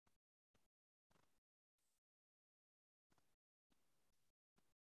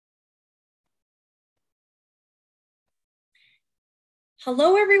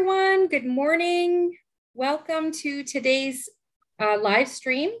Hello, everyone. Good morning. Welcome to today's live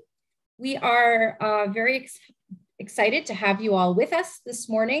stream. We are very excited to have you all with us this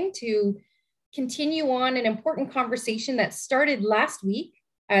morning to continue on an important conversation that started last week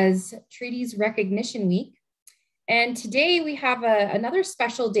as Treaties Recognition Week. And today we have another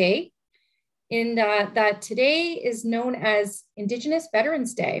special day in that today is known as Indigenous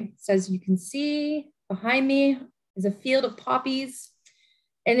Veterans Day. So as you can see behind me is a field of poppies.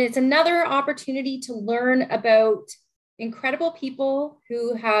 And it's another opportunity to learn about incredible people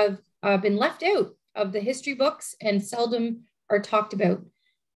who have been left out of the history books and seldom are talked about.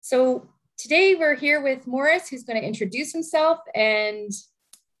 So today we're here with Maurice, who's going to introduce himself and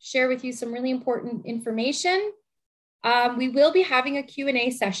share with you some really important information. We will be having a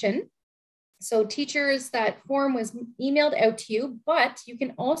Q&A session. So teachers, that form was emailed out to you, but you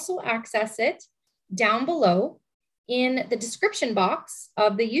can also access it down below in the description box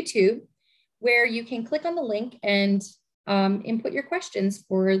of the YouTube, where you can click on the link and input your questions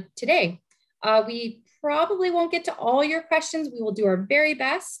for today. We probably won't get to all your questions. We will do our very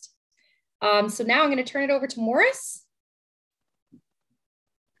best. So now I'm going to turn it over to Maurice.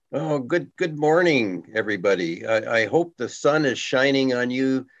 Oh, good morning, everybody. I hope the sun is shining on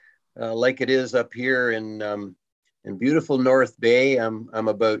you like it is up here in beautiful North Bay. I'm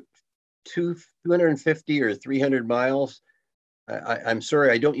about 250 or 300 miles. I'm sorry,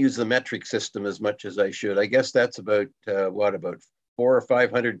 I don't use the metric system as much as I should. I guess that's about, about 400 or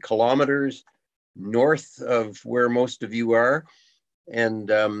 500 kilometers north of where most of you are. And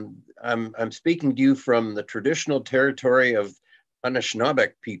I'm speaking to you from the traditional territory of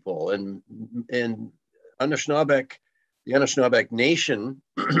Anishinaabeg people. And Anishinaabeg, the Anishinaabeg Nation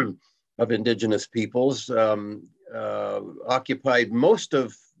of Indigenous peoples occupied most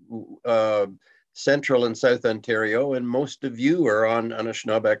of Central and South Ontario, and most of you are on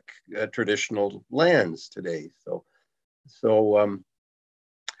Anishinaabeg traditional lands today. So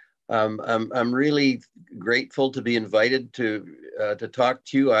I'm really grateful to be invited to talk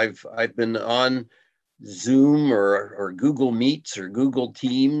to you. I've been on Zoom or Google Meets or Google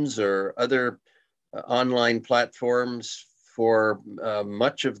Teams or other online platforms for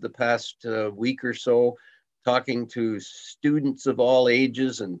much of the past week or so, talking to students of all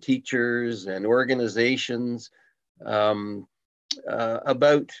ages and teachers and organizations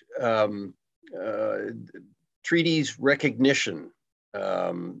about treaties recognition.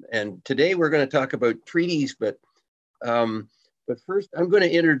 And today we're going to talk about treaties, but first I'm going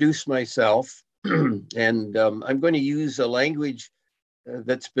to introduce myself and I'm going to use a language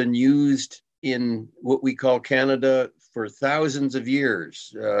that's been used in what we call Canada for thousands of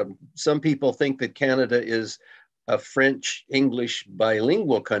years. Some people think that Canada is a French-English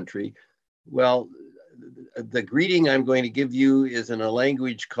bilingual country. Well, the greeting I'm going to give you is in a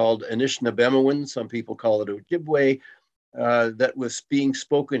language called Anishinaabemowin. Some people call it Ojibwe, that was being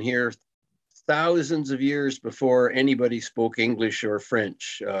spoken here thousands of years before anybody spoke English or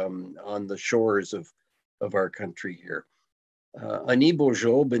French on the shores of our country here. Ani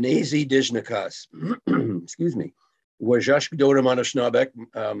bojo Bnesi dijnakas. Excuse me. Wajash Dodam Anishinaabeg,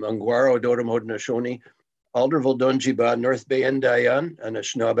 Angwaro Dodam Hodnashoni, Alderville Donjiba, North Bay Endayan,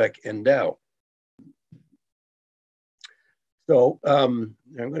 Anishinaabeg Endau. So I'm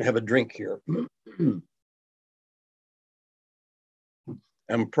going to have a drink here.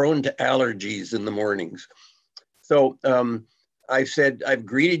 I'm prone to allergies in the mornings. So I said, I've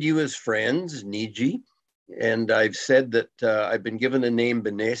greeted you as friends, Niji, and I've said that I've been given the name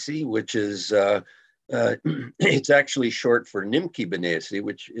Bnesi, which is, it's actually short for Nimki Bnesi,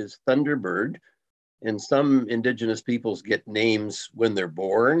 which is Thunderbird. And some Indigenous peoples get names when they're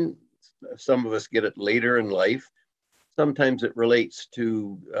born. Some of us get it later in life. Sometimes it relates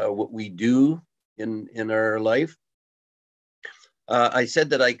to what we do in our life. I said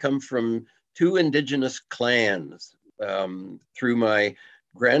that I come from two Indigenous clans through my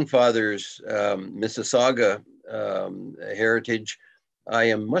grandfather's Mississauga heritage. I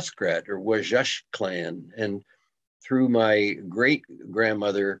am Muskrat or Wajash clan, and through my great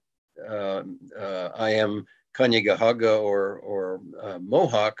grandmother, I am Kanien'kehá:ka or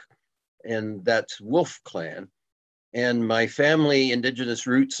Mohawk, and that's Wolf clan. And my family Indigenous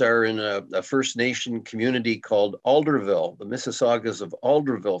roots are in a First Nation community called Alderville, the Mississaugas of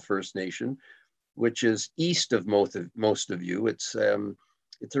Alderville First Nation, which is east of most of you. It's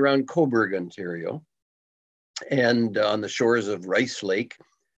around Cobourg, Ontario, and on the shores of Rice Lake,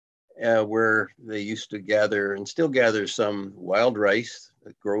 where they used to gather and still gather some wild rice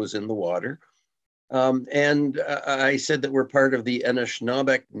that grows in the water. And I said that we're part of the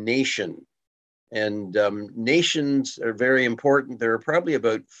Anishinaabeg Nation. And nations are very important. There are probably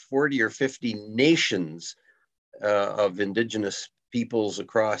about 40 or 50 nations of Indigenous peoples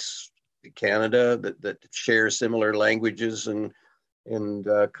across Canada that share similar languages and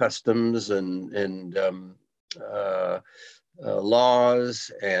customs and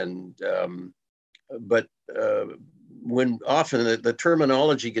laws. But when often the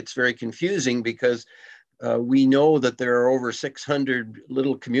terminology gets very confusing, because we know that there are over 600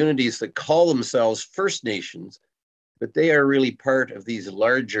 little communities that call themselves First Nations, but they are really part of these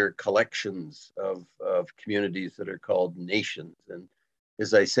larger collections of communities that are called nations. And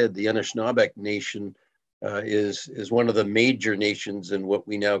as I said, the Anishinaabe Nation is one of the major nations in what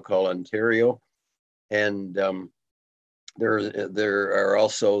we now call Ontario. And there are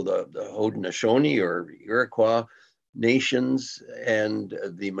also the Haudenosaunee or Iroquois nations, and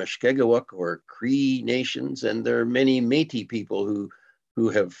the Mushkegowuk or Cree nations, and there are many Métis people who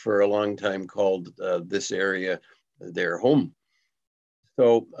have for a long time called this area their home.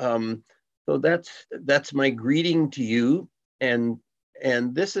 So so that's my greeting to you, and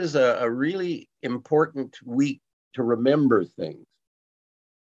this is a really important week to remember things.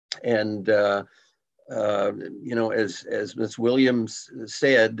 And you know, as Ms. Williams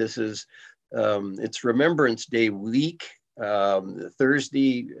said, this is it's Remembrance Day week.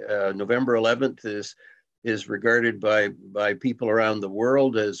 Thursday, November 11th is regarded by people around the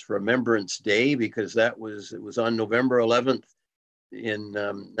world as Remembrance Day, because it was on November 11th in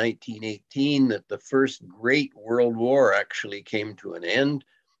 1918 that the first Great World War actually came to an end,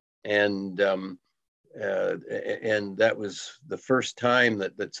 and that was the first time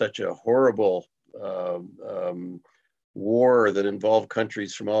that such a horrible war that involved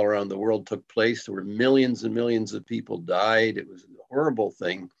countries from all around the world took place. There were millions and millions of people died. It was a horrible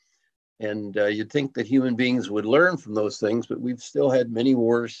thing. And you'd think that human beings would learn from those things, but we've still had many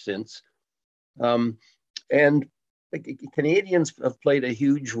wars since. And Canadians have played a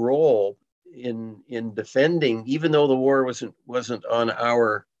huge role in defending, even though the war wasn't on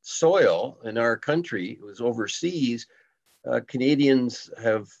our soil in our country, it was overseas. Canadians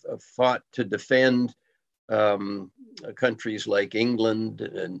have fought to defend countries like England,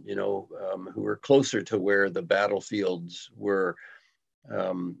 and who were closer to where the battlefields were,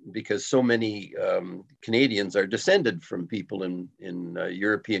 because so many Canadians are descended from people in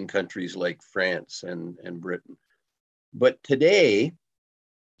European countries like France and Britain. But today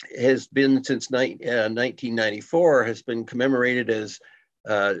has been, since 1994, has been commemorated as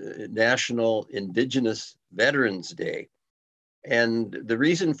National Indigenous Veterans Day. And the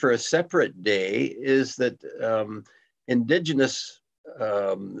reason for a separate day is that Indigenous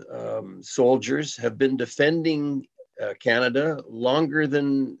soldiers have been defending Canada longer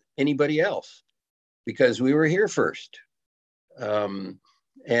than anybody else, because we were here first.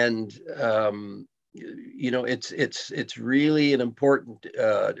 It's really an important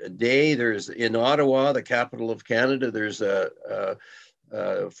day. There's in Ottawa, the capital of Canada, there's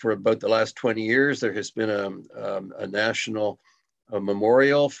for about the last 20 years, there has been a national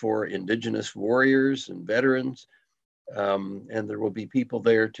memorial for Indigenous warriors and veterans. And there will be people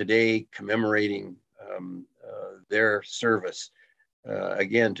there today commemorating their service,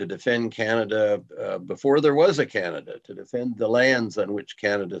 again, to defend Canada before there was a Canada, to defend the lands on which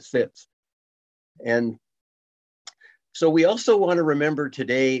Canada sits. And so we also want to remember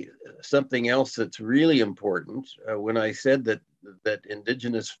today something else that's really important. When I said that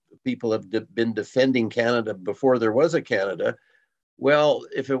Indigenous people have been defending Canada before there was a Canada, well,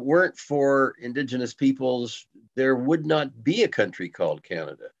 if it weren't for Indigenous peoples, there would not be a country called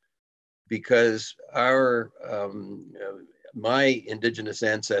Canada, because my Indigenous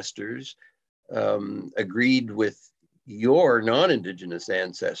ancestors agreed with your non-Indigenous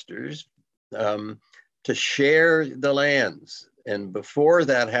ancestors to share the lands. And before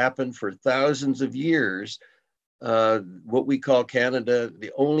that happened, for thousands of years, what we call Canada,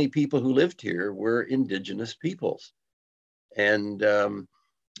 the only people who lived here were Indigenous peoples. And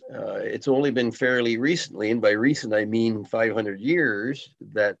it's only been fairly recently, and by recent I mean 500 years,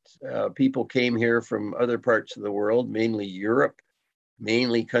 that people came here from other parts of the world, mainly Europe,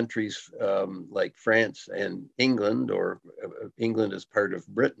 mainly countries like France and England, or England as part of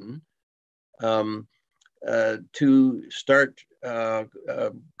Britain, to start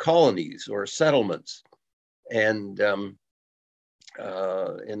colonies or settlements. And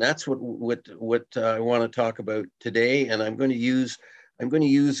that's what I want to talk about today. And I'm going to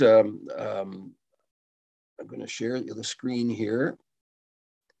share the screen here.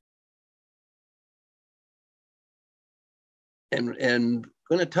 And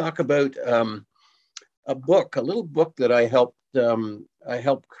going to talk about a little book that I helped I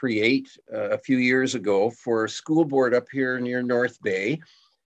helped create a few years ago for a school board up here near North Bay.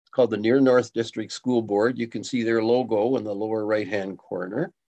 It's called the Near North District School Board. You can see their logo in the lower right-hand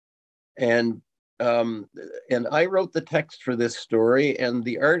corner. And I wrote the text for this story, and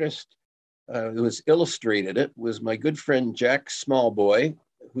the artist who has illustrated it was my good friend Jack Smallboy,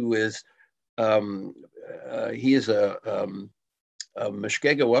 who is he is a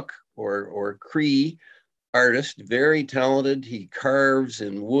Mushkegowuk or Cree artist, very talented. He carves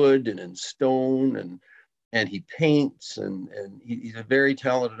in wood and in stone, and he paints, and he's a very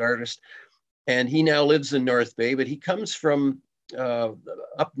talented artist. And he now lives in North Bay, but he comes from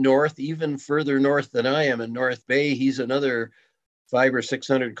up north, even further north than I am in North Bay. He's another 500 or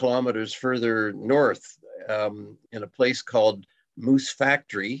 600 kilometers further north, in a place called Moose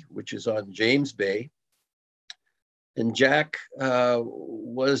Factory, which is on James Bay. And Jack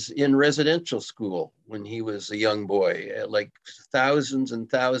was in residential school when he was a young boy. Like thousands and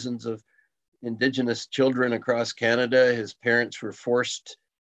thousands of Indigenous children across Canada, his parents were forced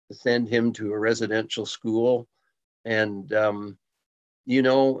to send him to a residential school. And you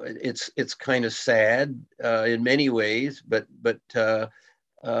know, it's kind of sad in many ways, but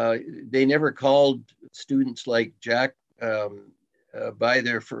they never called students like Jack by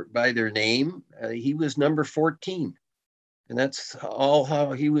their name. He was number 14, and that's all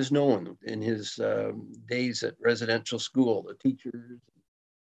how he was known in his days at residential school. The teachers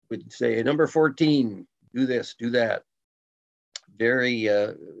would say, "Number 14, do this, do that." Very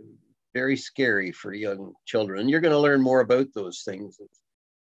very scary for young children. And you're going to learn more about those things,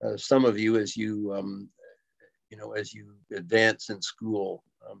 some of you, as you as you advance in school.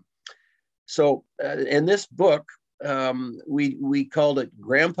 So in this book, we called it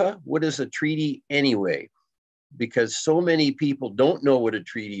 "Grandpa, What is a Treaty Anyway?" Because so many people don't know what a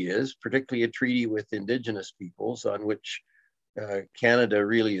treaty is, particularly a treaty with Indigenous peoples, on which Canada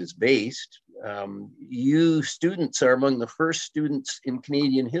really is based. You students are among the first students in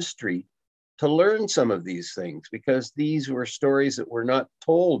Canadian history to learn some of these things, because these were stories that were not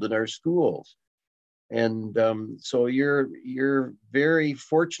told in our schools. And so you're very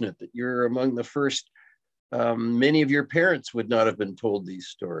fortunate that you're among the first. Many of your parents would not have been told these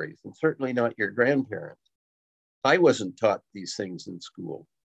stories, and certainly not your grandparents. I wasn't taught these things in school.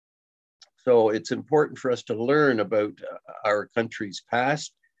 So it's important for us to learn about our country's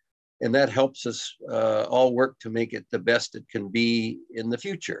past, and that helps us all work to make it the best it can be in the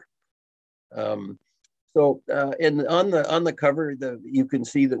future. And on the cover, you can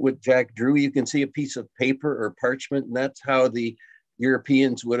see that what Jack drew. You can see a piece of paper or parchment, and that's how the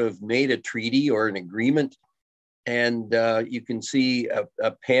Europeans would have made a treaty or an agreement. And you can see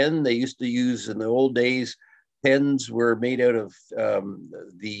a pen. They used to use, in the old days, pens were made out of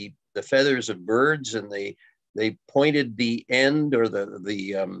the feathers of birds, and they pointed the end, or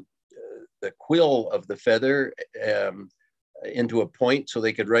the quill of the feather into a point so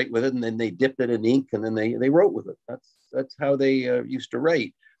they could write with it, and then they dipped it in ink, and then they wrote with it. That's how they used to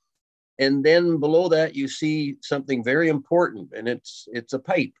write. And then below that you see something very important, and it's a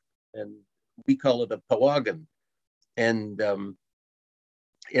pipe, and we call it a pawagan. And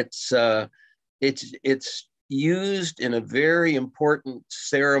it's used in a very important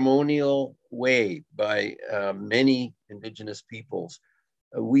ceremonial way by many Indigenous peoples.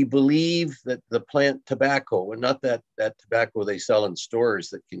 We believe that the plant tobacco, and not that tobacco they sell in stores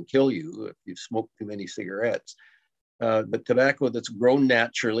that can kill you if you smoke too many cigarettes, but tobacco that's grown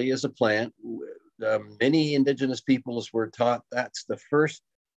naturally as a plant. Many Indigenous peoples were taught that's the first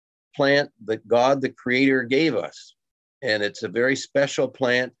plant that God, the Creator, gave us. And it's a very special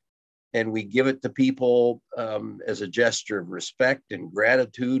plant. And we give it to people as a gesture of respect and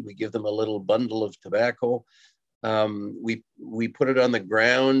gratitude. We give them a little bundle of tobacco. We put it on the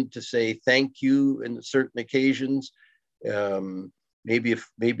ground to say thank you in certain occasions. Maybe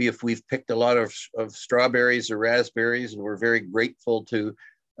if we've picked a lot of strawberries or raspberries, and we're very grateful to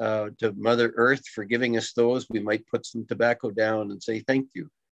Mother Earth for giving us those, we might put some tobacco down and say thank you,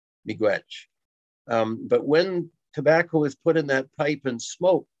 miigwech. But when tobacco is put in that pipe and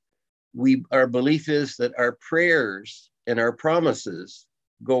smoked, our belief is that our prayers and our promises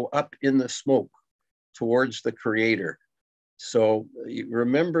go up in the smoke towards the Creator. So you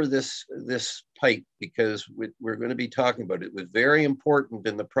remember this pipe, because we're going to be talking about it. It was very important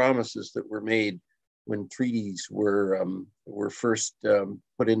in the promises that were made when treaties were first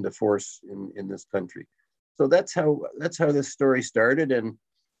put into force in this country. So that's how this story started,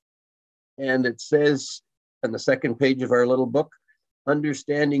 and it says on the second page of our little book,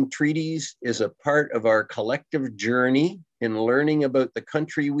 understanding treaties is a part of our collective journey in learning about the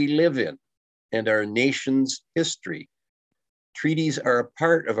country we live in and our nation's history. Treaties are a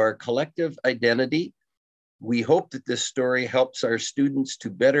part of our collective identity. We hope that this story helps our students to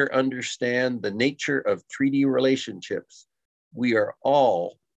better understand the nature of treaty relationships. We are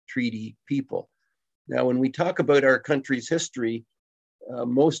all treaty people. Now, when we talk about our country's history,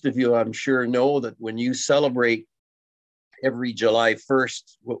 most of you, I'm sure, know that when you celebrate every July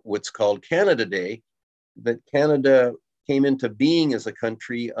 1st, what's called Canada Day, that Canada came into being as a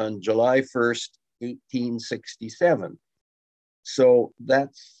country on July 1st, 1867. So that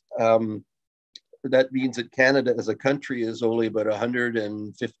means that Canada as a country is only about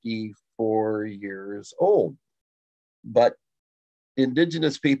 154 years old. But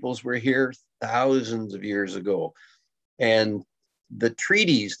Indigenous peoples were here thousands of years ago. And the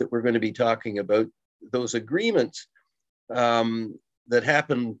treaties that we're going to be talking about, those agreements that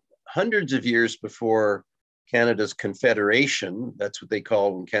happened hundreds of years before Canada's confederation, that's what they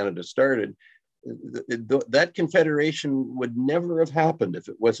call when Canada started, that confederation would never have happened if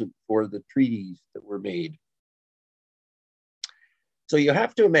it wasn't for the treaties that were made. So you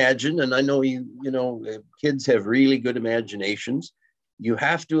have to imagine, and I know you know, kids have really good imaginations. You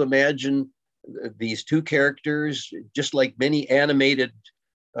have to imagine these two characters, just like many animated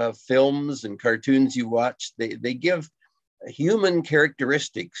films and cartoons you watch, they give human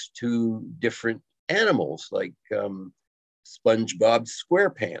characteristics to different animals, like SpongeBob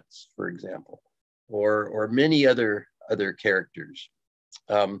SquarePants, for example, or many other characters.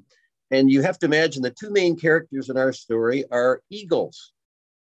 And you have to imagine the two main characters in our story are eagles.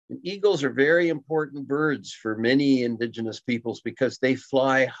 And eagles are very important birds for many Indigenous peoples because they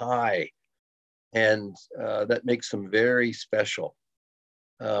fly high, and that makes them very special.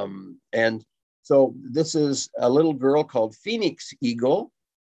 And so this is a little girl called Phoenix Eagle,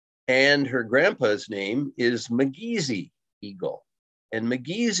 and her grandpa's name is Magisi Eagle. And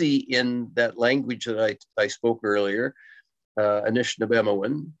Magisi, in that language that I spoke earlier,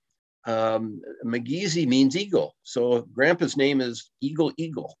 Anishinaabemowin, Magisi means eagle. So grandpa's name is Eagle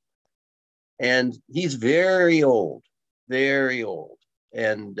Eagle. And he's very old, very old.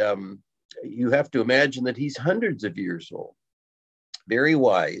 And you have to imagine that he's hundreds of years old, very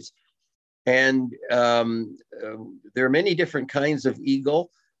wise. And there are many different kinds of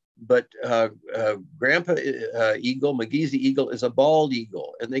eagle, but Grandpa Eagle, Magisi Eagle, is a bald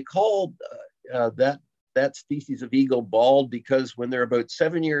eagle. And they call that species of eagle bald because when they're about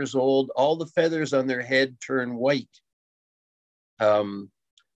 7 years old, all the feathers on their head turn white.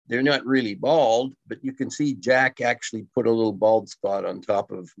 They're not really bald, but you can see Jack actually put a little bald spot on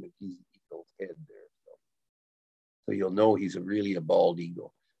top of Magisi Eagle's head there. So you'll know he's really a bald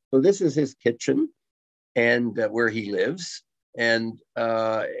eagle. So this is his kitchen and where he lives. And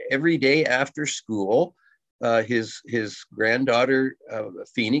every day after school, his granddaughter,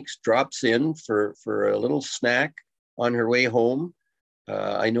 Phoenix, drops in for a little snack on her way home.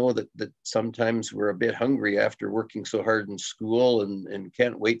 I know that sometimes we're a bit hungry after working so hard in school and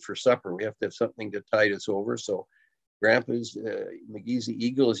can't wait for supper. We have to have something to tide us over. So Grandpa's Magisi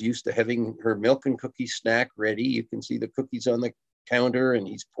Eagle is used to having her milk and cookie snack ready. You can see the cookies on the counter and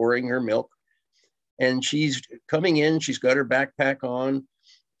he's pouring her milk. And she's coming in, she's got her backpack on,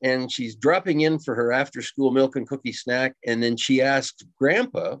 and she's dropping in for her after school milk and cookie snack. And then she asks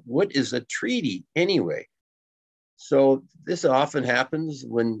Grandpa, what is a treaty anyway? So this often happens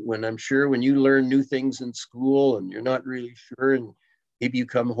when I'm sure when you learn new things in school and you're not really sure, and maybe you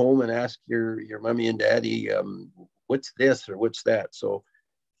come home and ask your mommy and daddy, what's this or what's that? So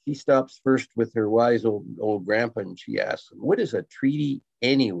she stops first with her wise old grandpa and she asks him, what is a treaty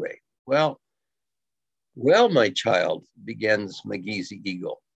anyway? Well, my child, begins Magisi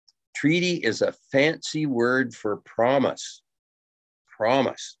Eagle, treaty is a fancy word for promise.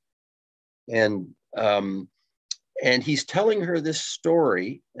 Promise. And he's telling her this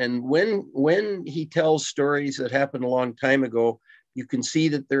story. And when he tells stories that happened a long time ago, you can see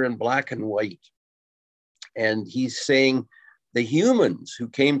that they're in black and white. And he's saying the humans who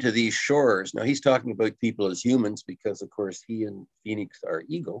came to these shores, now he's talking about people as humans because, of course, he and Phoenix are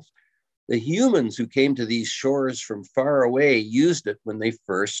eagles. The humans who came to these shores from far away used it when they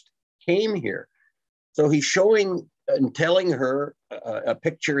first came here. So he's showing and telling her a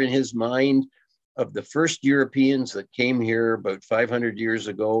picture in his mind of the first Europeans that came here about 500 years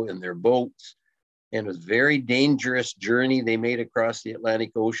ago in their boats. And it was a very dangerous journey they made across the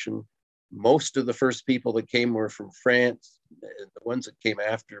Atlantic Ocean. Most of the first people that came were from France. The ones that came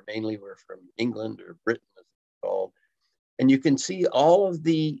after mainly were from England or Britain, as it's called. And you can see all of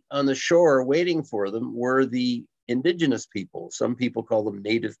on the shore waiting for them were the indigenous people. Some people call them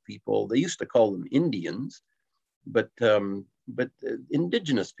native people. They used to call them Indians, but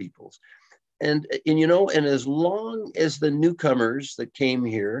indigenous peoples. And you know, and as long as the newcomers that came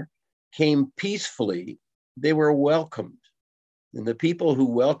here came peacefully, they were welcomed. And the people who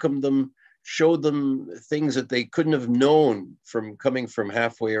welcomed them showed them things that they couldn't have known from coming from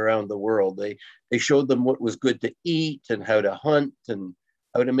halfway around the world. They showed them what was good to eat and how to hunt and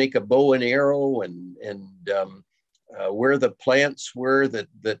how to make a bow and arrow, and where the plants were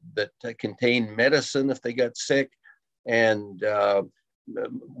that contained medicine if they got sick, and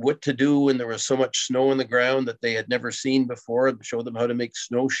what to do when there was so much snow on the ground that they had never seen before. Show them how to make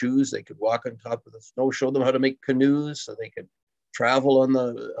snowshoes. They could walk on top of the snow. Show them how to make canoes so they could travel on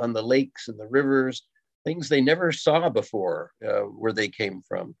the lakes and the rivers, things they never saw before where they came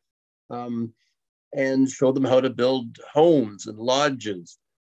from, and show them how to build homes and lodges.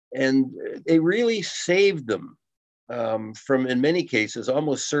 And they really saved them from, in many cases,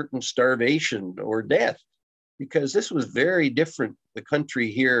 almost certain starvation or death, because this was very different, the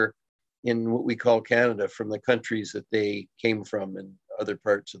country here in what we call Canada, from the countries that they came from in other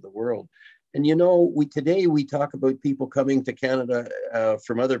parts of the world. And you know, today we talk about people coming to Canada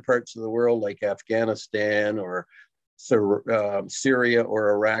from other parts of the world, like Afghanistan or Syria or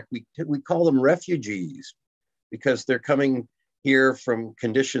Iraq. We call them refugees because they're coming here from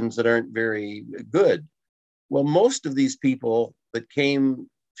conditions that aren't very good. Well, most of these people that came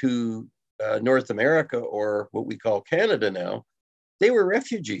to North America, or what we call Canada now, they were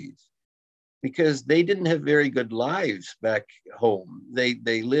refugees because they didn't have very good lives back home.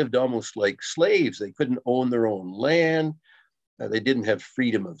 They lived almost like slaves. They couldn't own their own land. They didn't have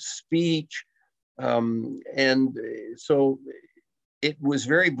freedom of speech. And so it was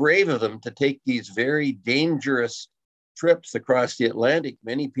very brave of them to take these very dangerous trips across the Atlantic.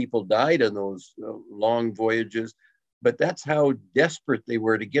 Many people died on those long voyages, but that's how desperate they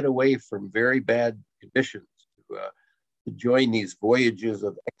were to get away from very bad conditions, to join these voyages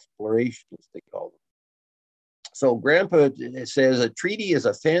of exploration, as they call them. So Grandpa says a treaty is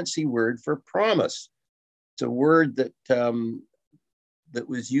a fancy word for promise. It's a word that that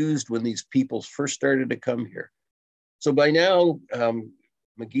was used when these peoples first started to come here. So by now,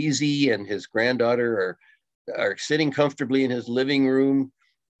 McGeezy and his granddaughter are sitting comfortably in his living room,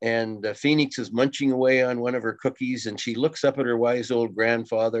 and Phoenix is munching away on one of her cookies, and she looks up at her wise old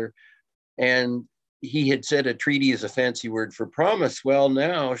grandfather, and he had said a treaty is a fancy word for promise. Well,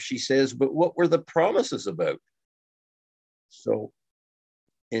 now she says, but what were the promises about? So,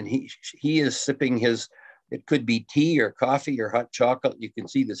 and he is sipping his, it could be tea or coffee or hot chocolate. You can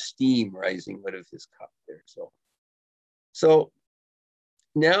see the steam rising out of his cup there. So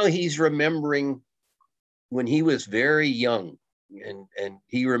now he's remembering when he was very young, and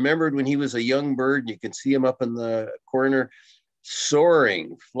he remembered when he was a young bird. You can see him up in the corner,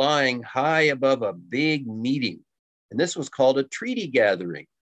 soaring, flying high above a big meeting. And this was called a treaty gathering.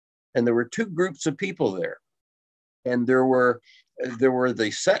 And there were two groups of people there. And there were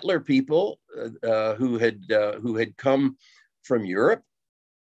the settler people who had come from Europe,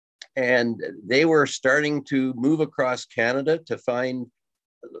 and they were starting to move across Canada to find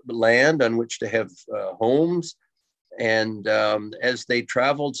land on which to have homes. And as they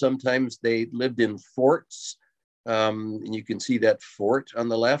traveled, sometimes they lived in forts. And you can see that fort on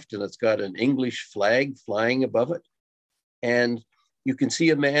the left, and it's got an English flag flying above it. And you can see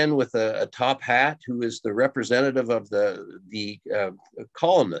a man with a top hat who is the representative of the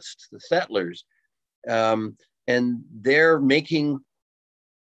colonists, the settlers. And they're making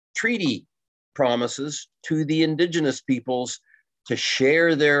treaty promises to the indigenous peoples to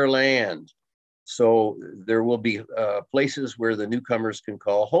share their land. So there will be places where the newcomers can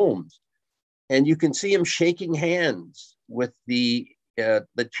call homes. And you can see him shaking hands with the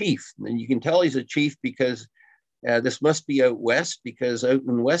chief. And you can tell he's a chief because this must be out west, because out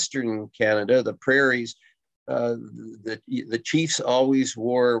in Western Canada, the prairies, the chiefs always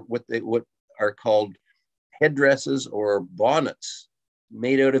wore what are called headdresses or bonnets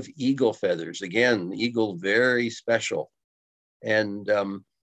made out of eagle feathers. Again, eagle, very special. And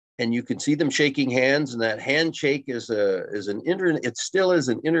you can see them shaking hands, and that handshake it still is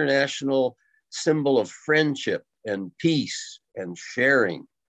an international symbol of friendship and peace and sharing.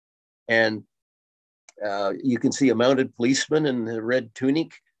 And you can see a mounted policeman in the red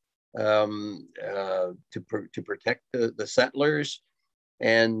tunic to protect the settlers.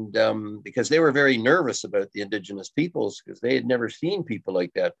 And because they were very nervous about the indigenous peoples, because they had never seen people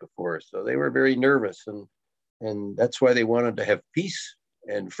like that before. So they were very nervous, and that's why they wanted to have peace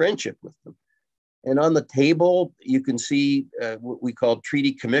and friendship with them. And on the table, you can see what we call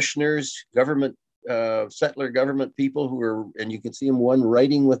treaty commissioners, settler government people and you can see them one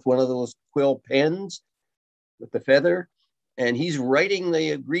writing with one of those quill pens with the feather. and he's writing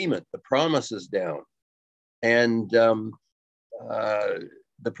the agreement, the promises down. And the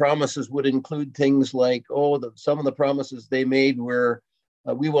promises would include things like, some of the promises they made were,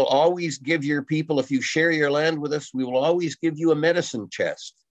 we will always give your people, if you share your land with us, we will always give you a medicine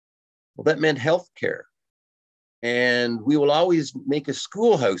chest. Well, that meant health care. And we will always make a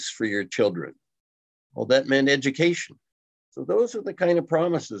schoolhouse for your children. Well, that meant education. So those are the kind of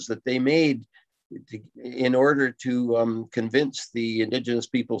promises that they made in order to convince the Indigenous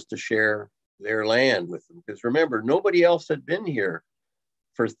peoples to share their land with them. Because remember, nobody else had been here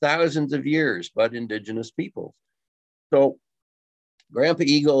for thousands of years but Indigenous peoples. So Grandpa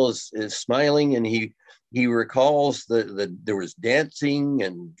Eagle is smiling, and he recalls that there was dancing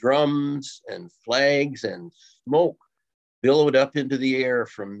and drums and flags and smoke billowed up into the air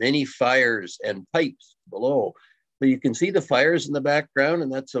from many fires and pipes below. So you can see the fires in the background,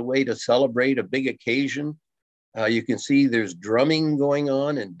 and that's a way to celebrate a big occasion. You can see there's drumming going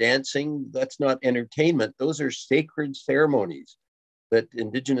on and dancing. That's not entertainment. Those are sacred ceremonies that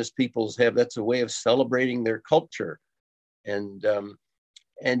Indigenous peoples have. That's a way of celebrating their culture. And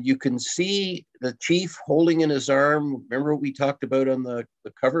you can see the chief holding in his arm, remember what we talked about on the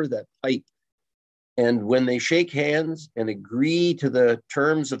cover, that pipe. And when they shake hands and agree to the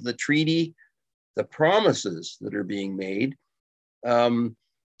terms of the treaty, the promises that are being made,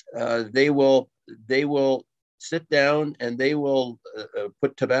 they will sit down and they will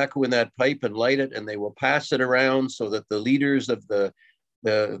put tobacco in that pipe and light it, and they will pass it around so that the leaders of the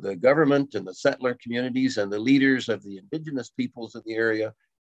government and the settler communities and the leaders of the Indigenous peoples of the area,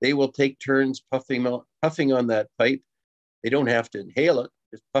 they will take turns puffing on that pipe. They don't have to inhale it,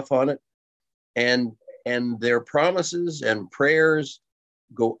 just puff on it. And their promises and prayers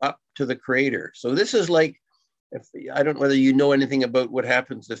go up to the Creator. So this is like, I don't know whether you know anything about what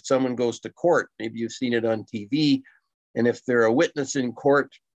happens if someone goes to court. Maybe you've seen it on TV. And if they're a witness in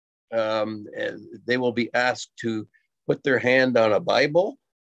court, they will be asked to put their hand on a Bible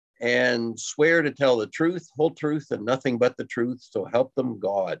and swear to tell the truth, whole truth, and nothing but the truth. So help them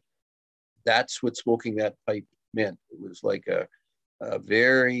God. That's what smoking that pipe meant. It was like a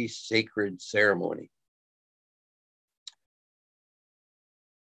very sacred ceremony.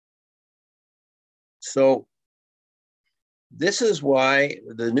 So this is why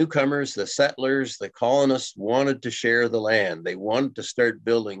the newcomers, the settlers, the colonists wanted to share the land. They wanted to start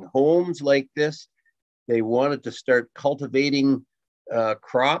building homes like this. They wanted to start cultivating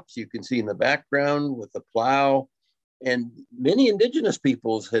crops. You can see in the background with the plow. And many Indigenous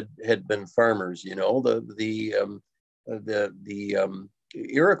peoples had been farmers. You know, the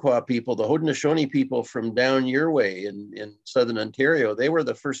Iroquois people, the Haudenosaunee people from down your way in southern Ontario, they were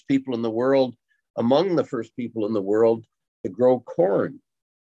the first people in the world, among the first people in the world, to grow corn.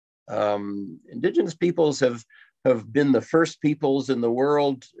 Indigenous peoples have been the first peoples in the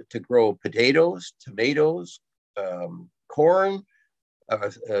world to grow potatoes, tomatoes, corn,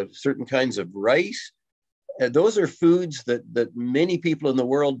 certain kinds of rice. Those are foods that many people in the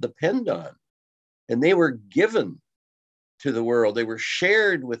world depend on. And they were given to the world. They were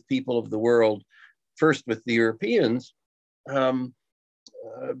shared with people of the world, first with the Europeans,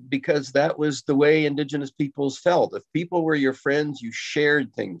 because that was the way Indigenous peoples felt. If people were your friends, you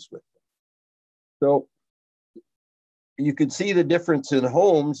shared things with them. So you can see the difference in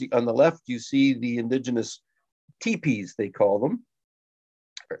homes. On the left, you see the Indigenous teepees, they call them.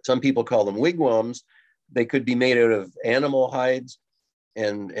 Some people call them wigwams. They could be made out of animal hides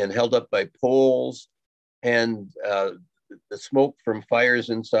and held up by poles. And the smoke from fires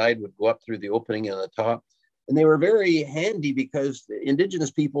inside would go up through the opening on the top. And they were very handy because the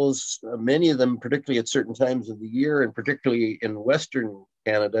Indigenous peoples, many of them, particularly at certain times of the year, and particularly in Western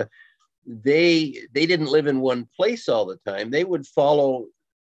Canada, they didn't live in one place all the time. They would follow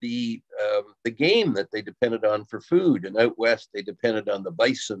the game that they depended on for food. And out west, they depended on the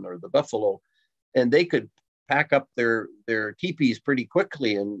bison or the buffalo, and they could pack up their teepees pretty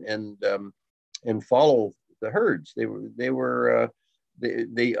quickly and follow the herds.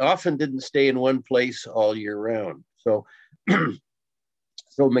 They often didn't stay in one place all year round. So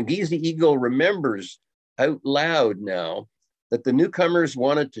Magizi Eagle remembers out loud now that the newcomers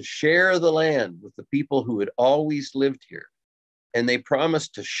wanted to share the land with the people who had always lived here. And they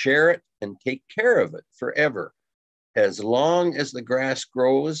promised to share it and take care of it forever, as long as the grass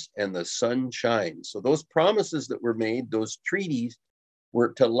grows and the sun shines. So those promises that were made, those treaties,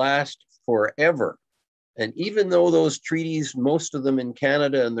 were to last forever. And even though those treaties, most of them in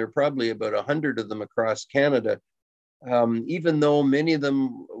Canada, and there are probably about 100 of them across Canada, even though many of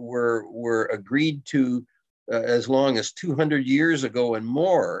them were agreed to as long as 200 years ago and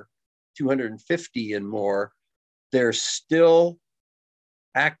more, 250 and more, they're still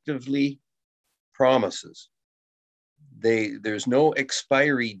actively promises. There's no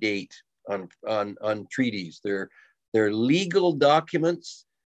expiry date on treaties. They're legal documents,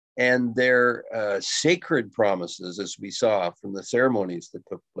 and they're sacred promises, as we saw from the ceremonies that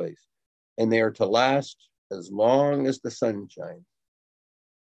took place. And they are to last as long as the sun shines.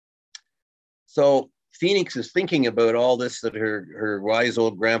 So Phoenix is thinking about all this that her wise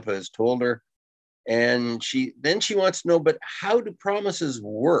old grandpa has told her. And she wants to know, but how do promises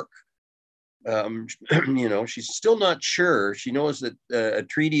work? She's still not sure. She knows that a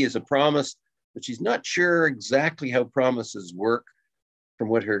treaty is a promise, but she's not sure exactly how promises work from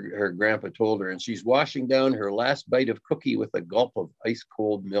what her grandpa told her. And she's washing down her last bite of cookie with a gulp of ice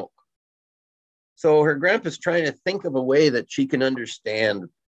cold milk. So her grandpa's trying to think of a way that she can understand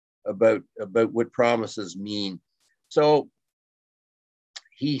about what promises mean. So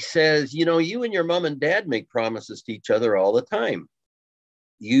he says, you and your mom and dad make promises to each other all the time.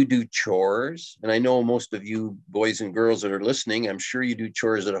 You do chores. And I know most of you boys and girls that are listening, I'm sure you do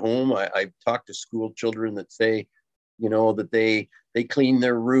chores at home. I've talked to school children that say, that they clean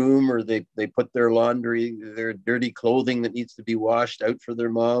their room, or they put their laundry, their dirty clothing that needs to be washed out for their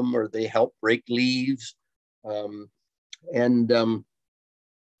mom, or they help rake leaves.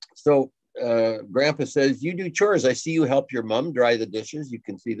 So Grandpa says, you do chores. I see you help your mom dry the dishes. You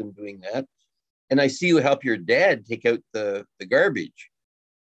can see them doing that. And I see you help your dad take out the garbage.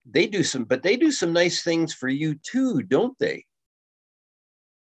 They do some nice things for you too, don't they?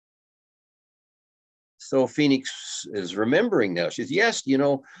 So Phoenix is remembering now. She says, yes,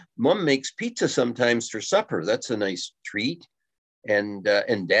 mom makes pizza sometimes for supper. That's a nice treat. And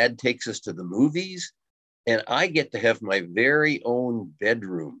dad takes us to the movies. And I get to have my very own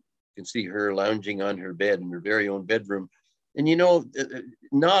bedroom. You can see her lounging on her bed in her very own bedroom. And,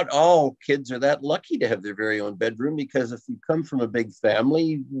 not all kids are that lucky to have their very own bedroom, because if you come from a big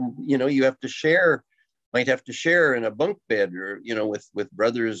family, you might have to share in a bunk bed, or, with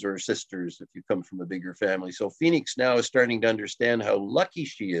brothers or sisters if you come from a bigger family. So Phoenix now is starting to understand how lucky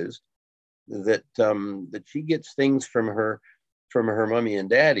she is that she gets things from her mommy and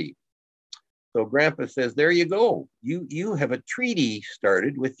daddy. So Grandpa says, there you go. You have a treaty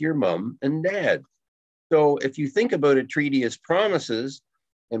started with your mom and dad. So if you think about a treaty as promises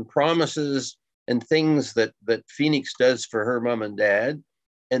and things that Phoenix does for her mom and dad,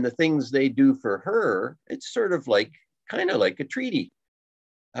 and the things they do for her, it's sort of kind of like a treaty.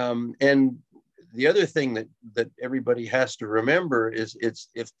 And the other thing that everybody has to remember is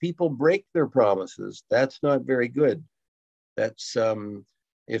if people break their promises, that's not very good. That's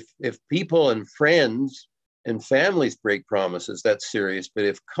if people and friends and families break promises, that's serious. But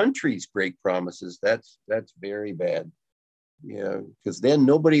if countries break promises, that's very bad. Yeah, because then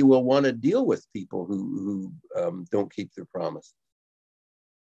nobody will want to deal with people who don't keep their promise.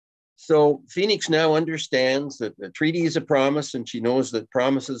 So Phoenix now understands that the treaty is a promise, and she knows that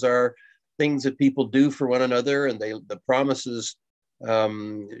promises are things that people do for one another, and the promises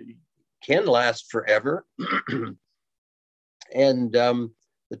can last forever, and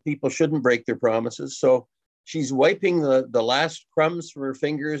that people shouldn't break their promises. So she's wiping the last crumbs from her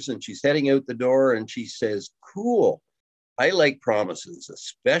fingers, and she's heading out the door, and she says, cool, I like promises,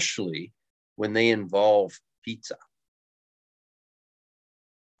 especially when they involve pizza.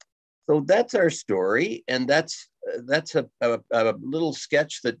 So that's our story, and that's a little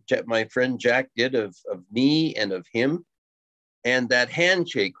sketch that my friend Jack did of me and of him. And that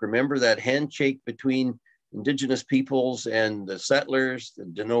handshake, remember that handshake between Indigenous peoples and the settlers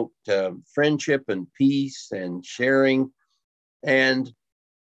that denote friendship and peace and sharing. And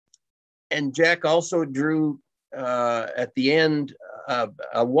Jack also drew at the end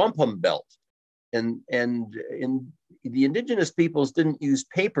a wampum belt. And the Indigenous peoples didn't use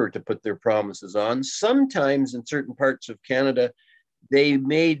paper to put their promises on. Sometimes in certain parts of Canada, they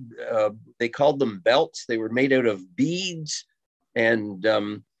called them belts. They were made out of beads and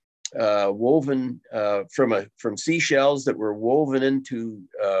woven from seashells that were woven into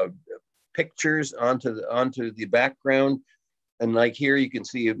pictures onto the background. And like here, you can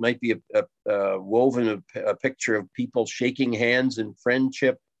see it might be a woven a picture of people shaking hands in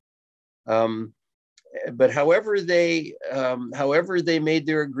friendship. But however they made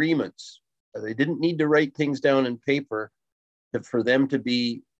their agreements, they didn't need to write things down in paper for them to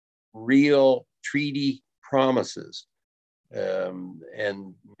be real treaty promises.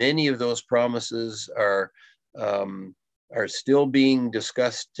 And many of those promises are still being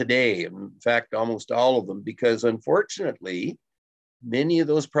discussed today. In fact, almost all of them, because unfortunately, many of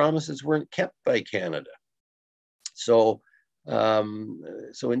those promises weren't kept by Canada. So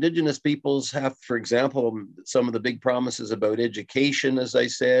So Indigenous peoples have, for example, some of the big promises about education, as I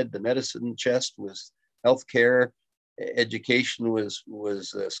said. The medicine chest was healthcare, education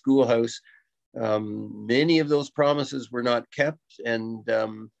was a schoolhouse. Many of those promises were not kept, and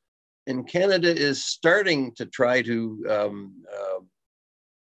Canada is starting to try to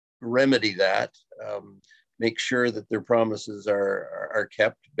remedy that, make sure that their promises are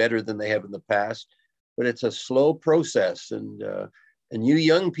kept better than they have in the past. But it's a slow process, and you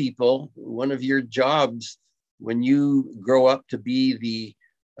young people, one of your jobs when you grow up to be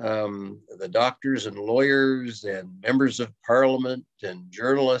the doctors and lawyers and members of parliament and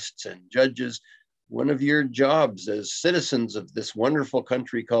journalists and judges, one of your jobs as citizens of this wonderful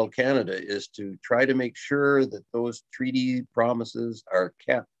country called Canada is to try to make sure that those treaty promises are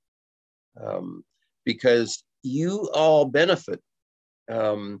kept, because you all benefit.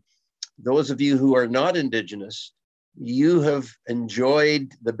 Those of you who are not Indigenous, you have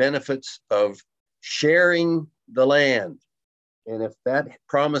enjoyed the benefits of sharing the land. And if that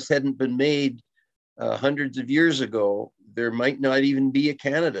promise hadn't been made hundreds of years ago, there might not even be a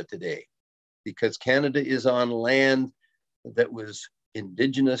Canada today, because Canada is on land that was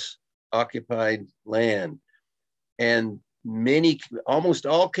Indigenous occupied land. And almost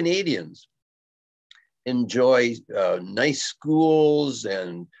all Canadians enjoy nice schools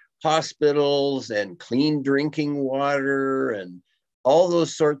and hospitals and clean drinking water and all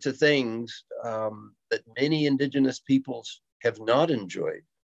those sorts of things that many Indigenous peoples have not enjoyed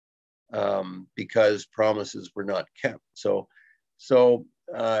because promises were not kept. So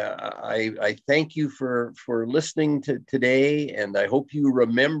I thank you for listening to today, and I hope you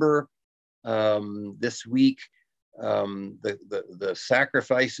remember this week the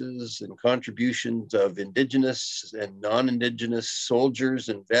sacrifices and contributions of Indigenous and non-Indigenous soldiers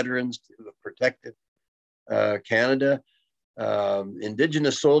and veterans who have protected Canada.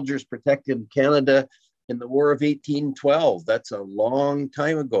 Indigenous soldiers protected Canada in the War of 1812. That's a long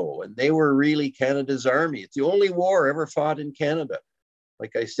time ago, and they were really Canada's army. It's the only war ever fought in Canada.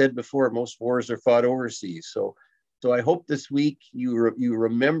 Like I said before, most wars are fought overseas. So I hope this week you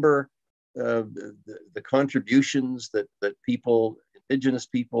remember the contributions that Indigenous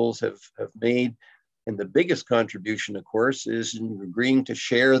peoples have made. And the biggest contribution, of course, is in agreeing to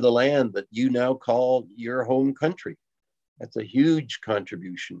share the land that you now call your home country. That's a huge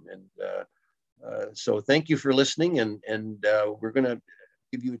contribution. And so thank you for listening. And we're going to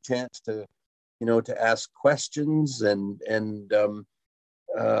give you a chance to ask questions. And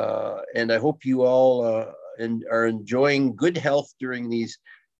I hope you all are enjoying good health during these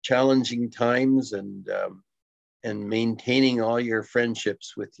challenging times, and maintaining all your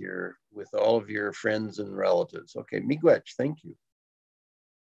friendships with all of your friends and relatives. Okay, miigwech, thank you.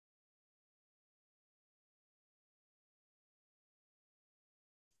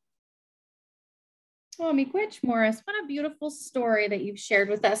 Oh, miigwech, Maurice, what a beautiful story that you've shared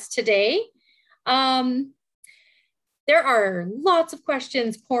with us today. There are lots of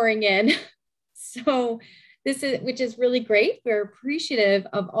questions pouring in. So which is really great. We're appreciative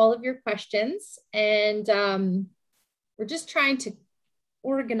of all of your questions, and we're just trying to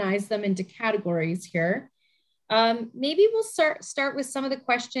organize them into categories here. Maybe we'll start with some of the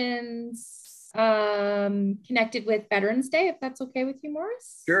questions connected with Veterans Day, if that's okay with you,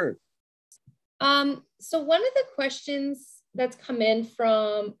 Maurice. Sure. So one of the questions that's come in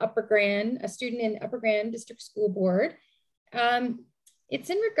from Upper Grand, a student in Upper Grand District School Board, it's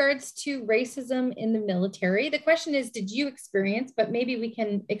in regards to racism in the military. The question is, did you experience, but maybe we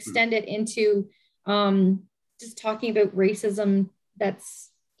can extend it into just talking about racism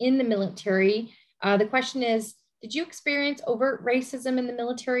that's in the military. The question is, did you experience overt racism in the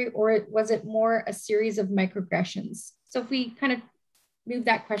military, or was it more a series of microaggressions? So if we kind of move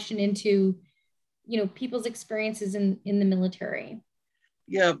that question into, people's experiences in the military.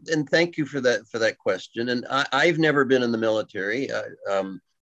 Yeah, and thank you for that question. And I've never been in the military.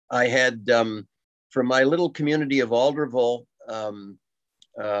 I had, from my little community of Alderville,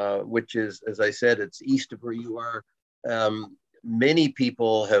 which is, as I said, it's east of where you are. Many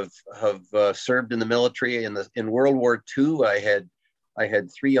people have served in the military. In World War II, I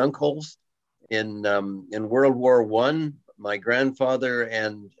had three uncles. In World War I, my grandfather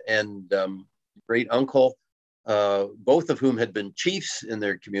and great uncle, both of whom had been chiefs in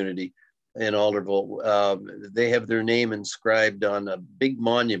their community in Alderville. They have their name inscribed on a big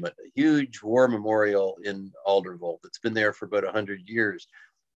monument, a huge war memorial in Alderville that's been there for about 100 years.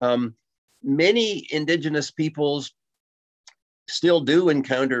 Many Indigenous peoples still do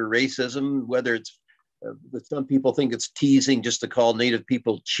encounter racism, whether it's, some people think it's teasing just to call Native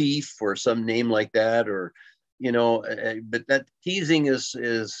people chief or some name like that, or but that teasing is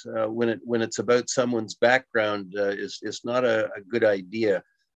when it's about someone's background is not a good idea.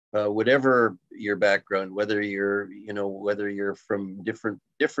 Whatever your background, whether you're from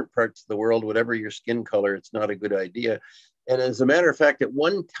different parts of the world, whatever your skin color, it's not a good idea. And as a matter of fact, at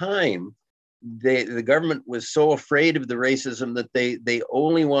one time, the government was so afraid of the racism that they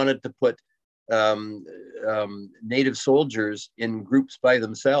only wanted to put Native soldiers in groups by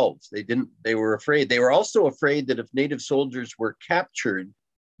themselves. They were afraid. They were also afraid that if Native soldiers were captured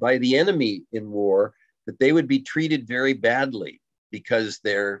by the enemy in war, that they would be treated very badly because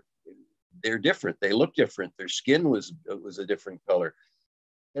they're different. They look different. Their skin was a different color.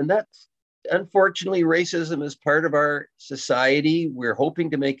 And that's, unfortunately, racism is part of our society. We're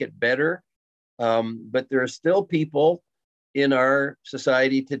hoping to make it better. But there are still people in our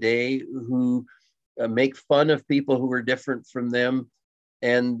society today who make fun of people who are different from them.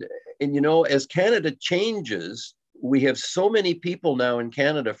 And as Canada changes, we have so many people now in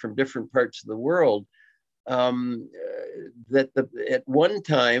Canada from different parts of the world that at one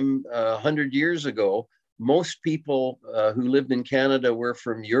time, 100 years ago, most people who lived in Canada were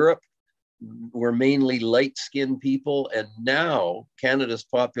from Europe, were mainly light-skinned people. And now Canada's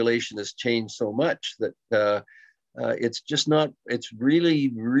population has changed so much that it's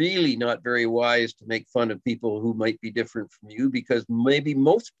really, really not very wise to make fun of people who might be different from you, because maybe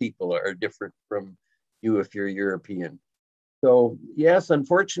most people are different from you if you're European. So yes,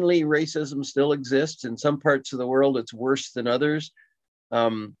 unfortunately, racism still exists. In some parts of the world, it's worse than others.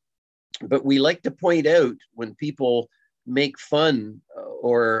 But we like to point out when people make fun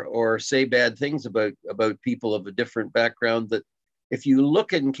or say bad things about people of a different background, that if you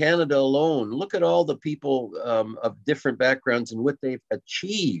look in Canada alone, look at all the people of different backgrounds and what they've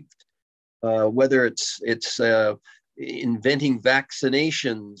achieved, whether it's inventing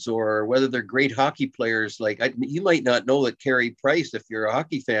vaccinations, or whether they're great hockey players. You might not know that Carey Price, if you're a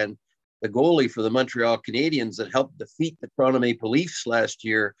hockey fan, the goalie for the Montreal Canadiens that helped defeat the Toronto Maple Leafs last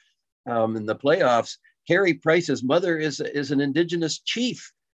year in the playoffs, Carey Price's mother is an Indigenous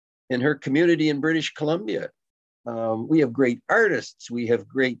chief in her community in British Columbia. We have great artists, we have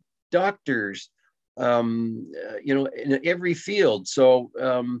great doctors, in every field. So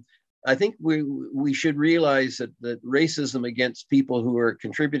I think we should realize that racism against people who are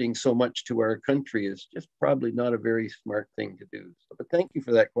contributing so much to our country is just probably not a very smart thing to do. But thank you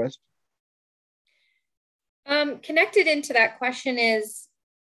for that question. Connected into that question is,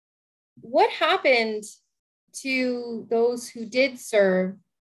 what happened to those who did serve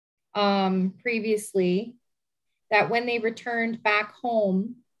previously, that when they returned back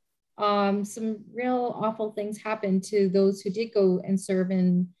home, some real awful things happened to those who did go and serve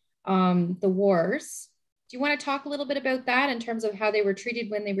in the wars? Do you want to talk a little bit about that in terms of how they were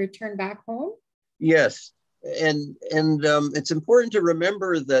treated when they returned back home? Yes, and it's important to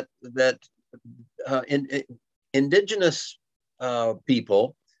remember that Indigenous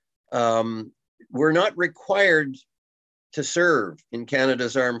people were not required to serve in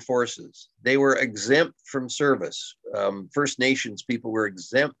Canada's armed forces. They were exempt from service. First Nations people were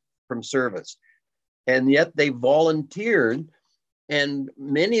exempt from service, and yet they volunteered. And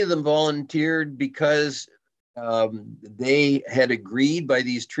many of them volunteered because they had agreed by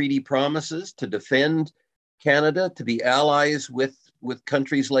these treaty promises to defend Canada, to be allies with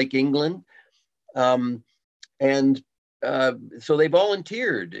countries like England. So they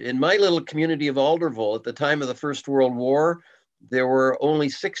volunteered. In my little community of Alderville, at the time of the First World War, there were only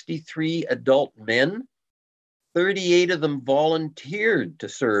 63 adult men. 38 of them volunteered to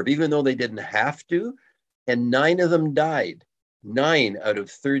serve, even though they didn't have to, and 9 of them died. 9 out of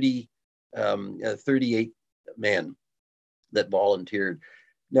 38 men that volunteered.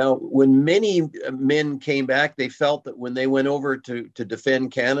 Now, when many men came back, they felt that when they went over to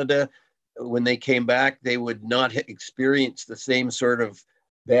defend Canada, when they came back, they would not experience the same sort of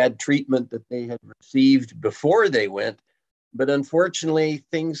bad treatment that they had received before they went. But unfortunately,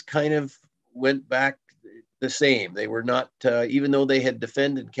 things kind of went back the same. They were not, even though they had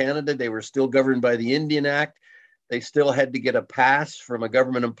defended Canada, they were still governed by the Indian Act. They still had to get a pass from a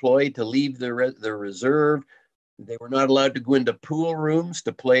government employee to leave the reserve. They were not allowed to go into pool rooms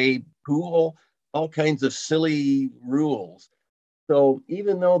to play pool, all kinds of silly rules. So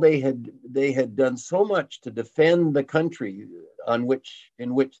even though they had done so much to defend the country in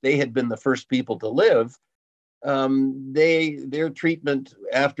which they had been the first people to live, their treatment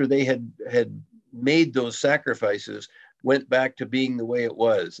after they had made those sacrifices went back to being the way it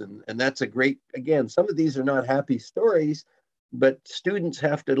was. And that's a great, again, some of these are not happy stories, but students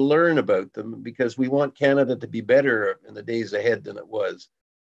have to learn about them because we want Canada to be better in the days ahead than it was.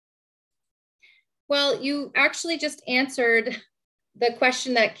 Well, you actually just answered the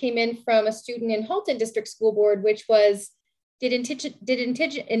question that came in from a student in Halton District School Board, which was, did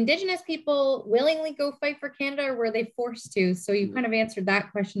Indigenous people willingly go fight for Canada, or were they forced to? So you kind of answered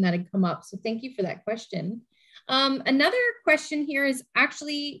that question that had come up. So thank you for that question. Another question here is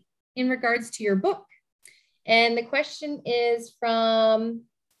actually in regards to your book. And the question is from,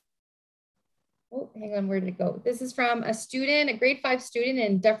 oh, hang on, where did it go? This is from a student, a grade 5 student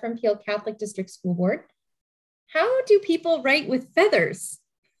in Dufferin Peel Catholic District School Board. How do people write with feathers?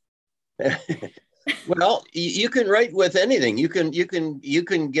 Well, you can write with anything. You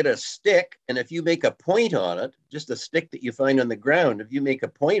can get a stick, and if you make a point on it, just a stick that you find on the ground, if you make a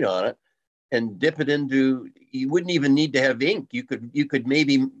point on it and dip it into, you wouldn't even need to have ink. You could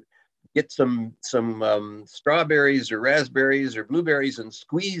maybe get some strawberries or raspberries or blueberries and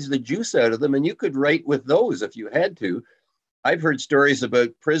squeeze the juice out of them, and you could write with those if you had to. I've heard stories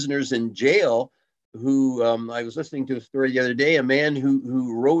about prisoners in jail who, I was listening to a story the other day, a man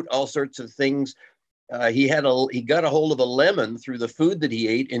who wrote all sorts of things. He got a hold of a lemon through the food that he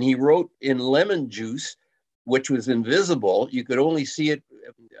ate, and he wrote in lemon juice, which was invisible. You could only see it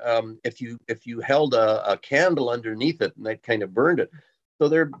if you held a candle underneath it, and that kind of burned it. So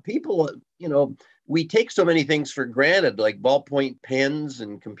there are people, we take so many things for granted, like ballpoint pens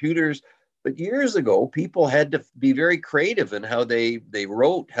and computers. But years ago, people had to be very creative in how they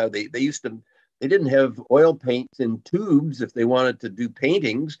wrote, how they didn't have oil paints in tubes if they wanted to do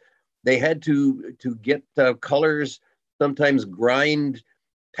paintings. They had to get colors, sometimes grind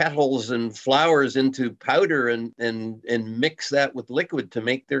petals and flowers into powder and mix that with liquid to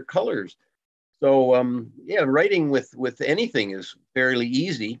make their colors. So yeah, writing with anything is fairly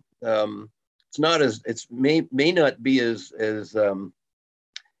easy. It's not as, may not be as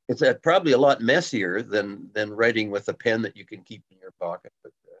it's probably a lot messier than writing with a pen that you can keep in your pocket.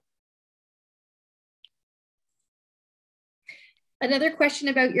 But, another question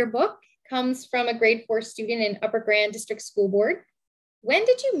about your book comes from a grade 4 student in Upper Grand District School Board. When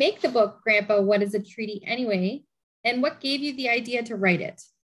did you make the book, Grandpa, What is a Treaty Anyway? And what gave you the idea to write it?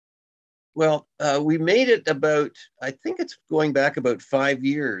 Well, we made it about, I think it's going back about 5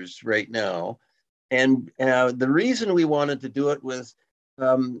 years right now. And the reason we wanted to do it was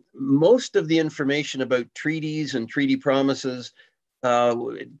most of the information about treaties and treaty promises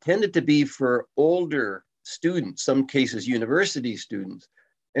tended to be for older students, some cases university students.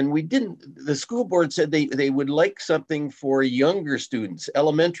 And the school board said they would like something for younger students,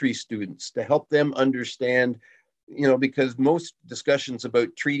 elementary students, to help them understand, because most discussions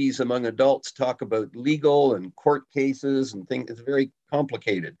about treaties among adults talk about legal and court cases and things. It's very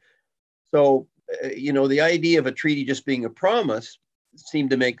complicated. So, the idea of a treaty just being a promise seemed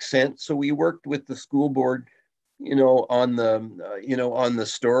to make sense. So we worked with the school board, on the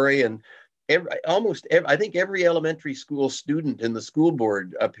story. And I think every elementary school student in the school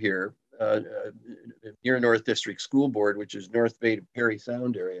board up here, near North District School Board, which is North Bay to Parry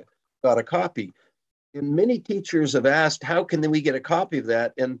Sound area, got a copy. And many teachers have asked, how can we get a copy of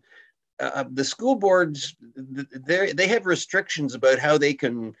that? And the school boards, they have restrictions about how they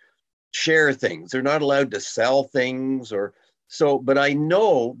can share things. They're not allowed to sell things but I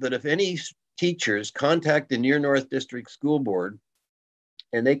know that if any teachers contact the Near North District School Board,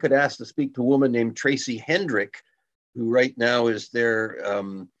 and they could ask to speak to a woman named Tracy Hendrick, who right now is their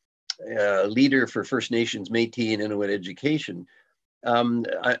leader for First Nations, Métis, and Inuit education.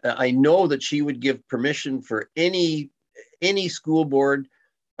 I know that she would give permission for any school board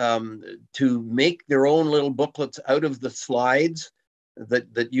to make their own little booklets out of the slides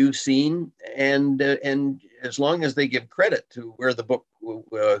that you've seen, and as long as they give credit to where the book,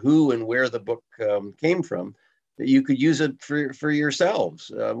 who and where the book came from, that you could use it for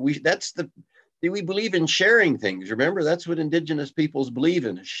yourselves. We believe in sharing things. Remember, that's what Indigenous peoples believe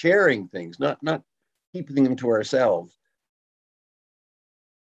in: sharing things, not keeping them to ourselves.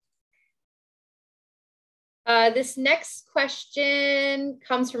 This next question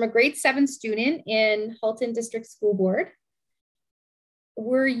comes from a grade 7 student in Halton District School Board.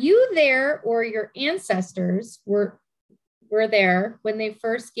 Were you there, or your ancestors were there when they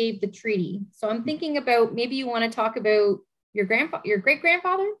first gave the treaty? So I'm thinking about, maybe you want to talk about your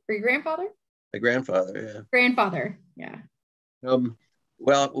great-grandfather, or your grandfather? My grandfather, yeah. Grandfather, yeah.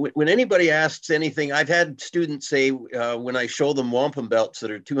 Well, when anybody asks anything, I've had students say, when I show them wampum belts that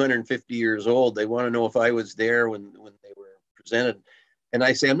are 250 years old, they want to know if I was there when they were presented. And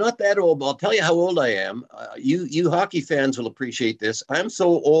I say, I'm not that old, but I'll tell you how old I am. You hockey fans will appreciate this. I'm so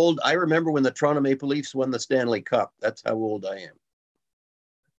old, I remember when the Toronto Maple Leafs won the Stanley Cup. That's how old I am.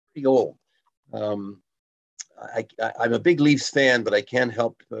 Pretty old. I'm a big Leafs fan, but I can't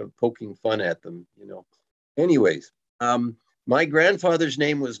help poking fun at them, you know. Anyways, my grandfather's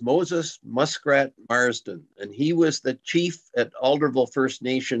name was Moses Muskrat Marsden, and he was the chief at Alderville First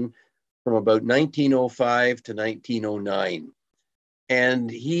Nation from about 1905 to 1909. And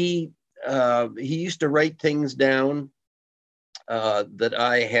he used to write things down that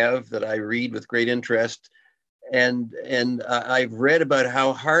I read with great interest. And I've read about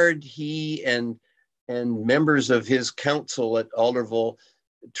how hard he and members of his council at Alderville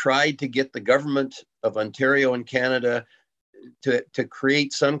tried to get the government of Ontario and Canada to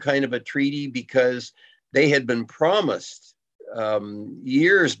create some kind of a treaty, because they had been promised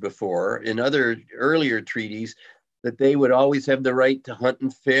years before in other earlier treaties that they would always have the right to hunt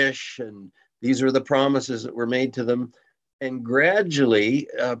and fish, and these were the promises that were made to them. And gradually,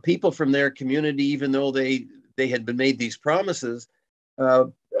 people from their community, even though they had been made these promises,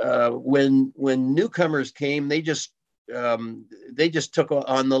 when newcomers came, they just took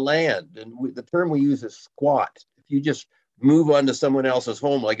on the land. And the term we use is squat. If you just move on to someone else's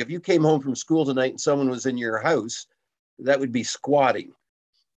home, like if you came home from school tonight and someone was in your house, that would be squatting.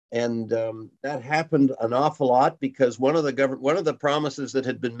 And that happened an awful lot, because one of the promises that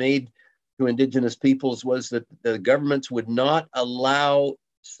had been made to Indigenous peoples was that the governments would not allow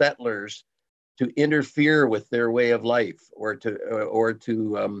settlers to interfere with their way of life or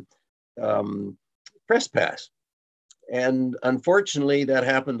to trespass. And unfortunately, that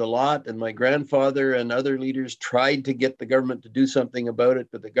happened a lot. And my grandfather and other leaders tried to get the government to do something about it,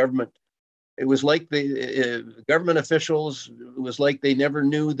 but the government, it was like the government officials, it was like they never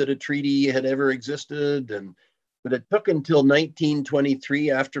knew that a treaty had ever existed. But it took until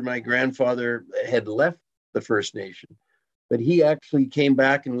 1923, after my grandfather had left the First Nation, but he actually came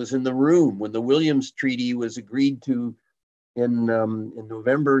back and was in the room when the Williams Treaty was agreed to in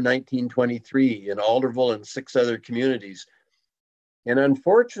November 1923 in Alderville and 6 other communities. And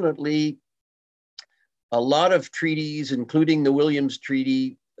unfortunately, a lot of treaties, including the Williams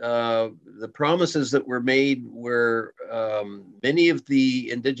Treaty, the promises that were made were many of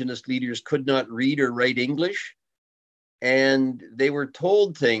the Indigenous leaders could not read or write English. And they were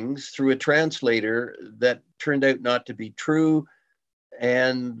told things through a translator that turned out not to be true.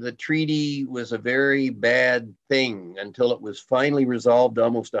 And the treaty was a very bad thing until it was finally resolved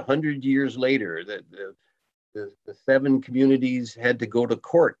almost 100 years later. That the 7 communities had to go to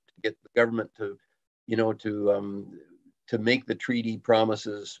court to get the government to make the treaty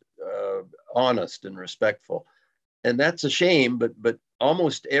promises honest and respectful. And that's a shame, but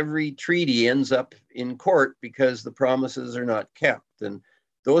almost every treaty ends up in court because the promises are not kept. And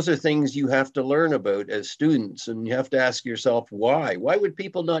those are things you have to learn about as students, and you have to ask yourself, why? Why would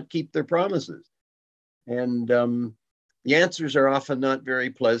people not keep their promises? And the answers are often not very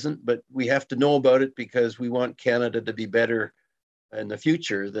pleasant, but we have to know about it because we want Canada to be better in the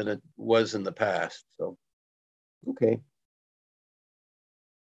future than it was in the past. So, okay.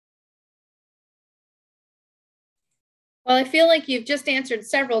 Well, I feel like you've just answered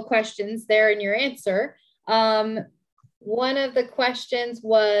several questions there in your answer. One of the questions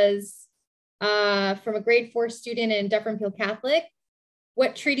was from a grade 4 student in Dufferin-Peel Catholic.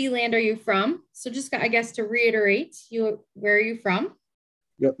 What treaty land are you from? So just, I guess, to reiterate, where are you from?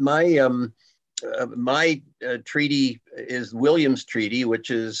 Yeah, my treaty is Williams Treaty,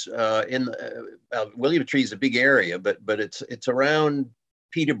 which is Williams Treaty is a big area, but it's around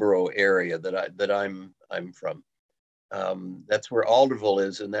Peterborough area that I'm from. That's where Alderville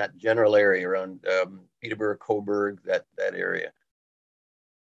is, in that general area around Peterborough, Coburg, that area.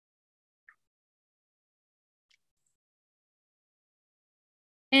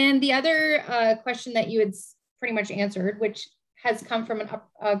 And the other question that you had pretty much answered, which has come from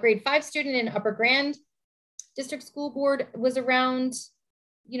a grade 5 student in Upper Grand District School Board, was around,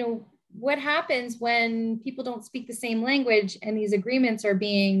 what happens when people don't speak the same language and these agreements are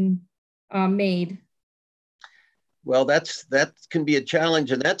being made? Well, that can be a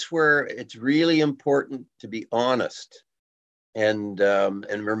challenge, and that's where it's really important to be honest. And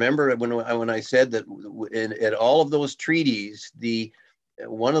remember when I said that in all of those treaties,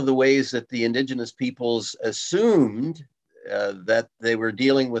 one of the ways that the Indigenous peoples assumed that they were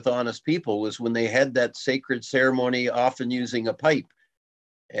dealing with honest people was when they had that sacred ceremony, often using a pipe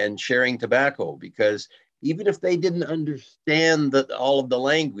and sharing tobacco, because even if they didn't understand all of the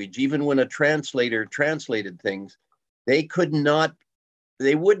language, even when a translator translated things, they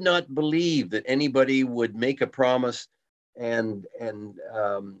would not believe that anybody would make a promise and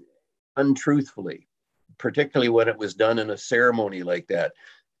untruthfully, particularly when it was done in a ceremony like that.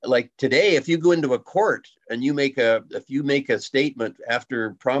 like today, if you go into a court and if you make a statement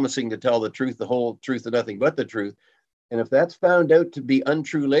after promising to tell the truth, the whole truth, and nothing but the truth, and if that's found out to be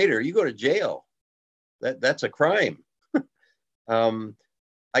untrue later, you go to jail. That's a crime.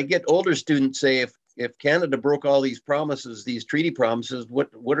 I get older students say, if Canada broke all these promises, these treaty promises,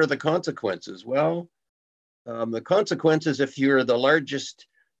 what are the consequences? Well, the consequences, if you're the largest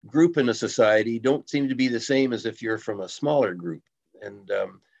group in a society, don't seem to be the same as if you're from a smaller group. And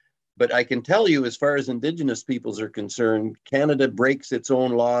but I can tell you, as far as Indigenous peoples are concerned, Canada breaks its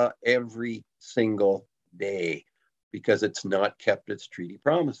own law every single day because it's not kept its treaty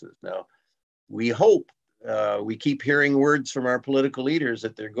promises. Now, we hope, we keep hearing words from our political leaders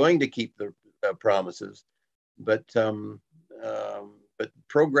that they're going to keep the promises, but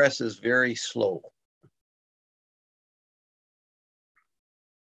progress is very slow.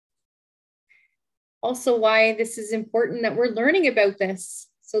 Also, why this is important that we're learning about this,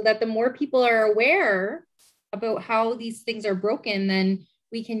 so that the more people are aware about how these things are broken, then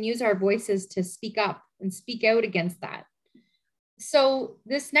we can use our voices to speak up and speak out against that. So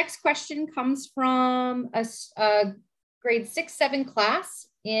this next question comes from a grade 6-7 class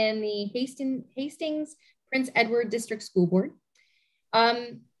in the Hastings Prince Edward District School Board.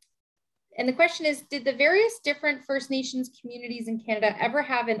 And the question is, did the various different First Nations communities in Canada ever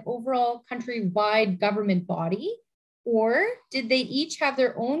have an overall country-wide government body, or did they each have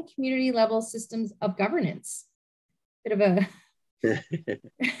their own community level systems of governance? Bit of a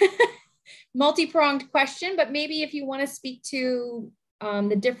multi-pronged question, but maybe if you want to speak to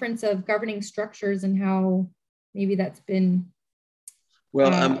the difference of governing structures and how maybe that's been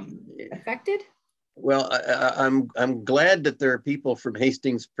affected. Well, I'm glad that there are people from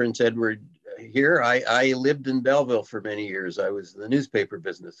Hastings, Prince Edward here. I lived in Belleville for many years. I was in the newspaper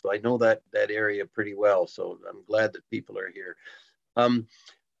business, so I know that area pretty well. So I'm glad that people are here.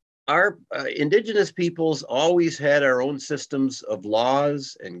 Our Indigenous peoples always had our own systems of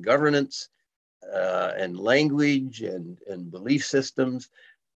laws and governance and language and belief systems.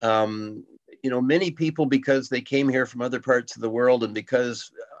 You know, many people, because they came here from other parts of the world and because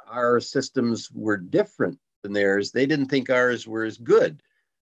our systems were different than theirs, they didn't think ours were as good.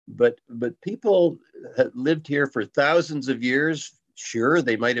 But people had lived here for thousands of years. Sure,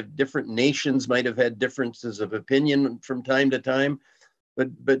 they might have, different nations might have had differences of opinion from time to time, but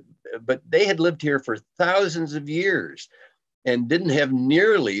they had lived here for thousands of years and didn't have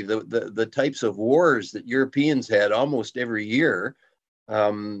nearly the types of wars that Europeans had almost every year.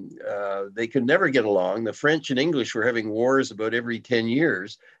 They could never get along. The French and English were having wars about every 10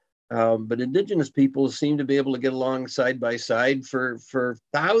 years. But Indigenous peoples seem to be able to get along side by side for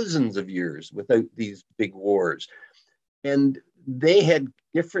thousands of years without these big wars. And they had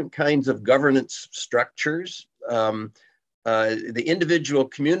different kinds of governance structures. The individual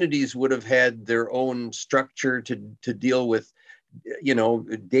communities would have had their own structure to deal with, you know,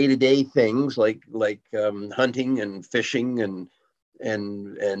 day-to-day things like hunting and fishing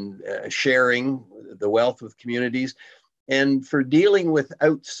and sharing the wealth with communities. And for dealing with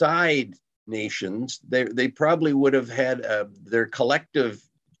outside nations, they probably would have had their collective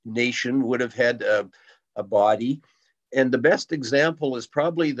nation would have had a body. And the best example is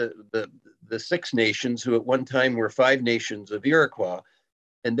probably the Six Nations, who at one time were 5 nations of Iroquois,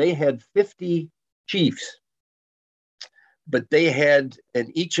 and they had 50 chiefs. But they had,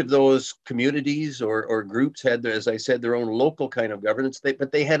 and each of those communities or groups had, as I said, their own local kind of governance.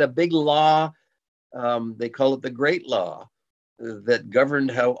 But they had a big law. They call it the Great Law, that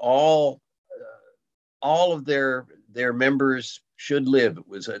governed how all of their members should live. It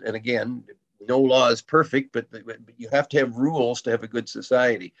was, and again, no law is perfect, but you have to have rules to have a good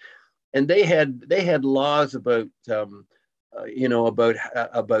society. And they had laws about you know,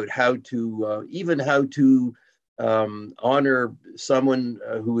 about how to even how to honor someone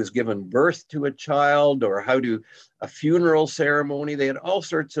who was given birth to a child, or how to a funeral ceremony. They had all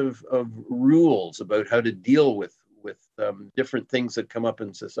sorts of rules about how to deal with different things that come up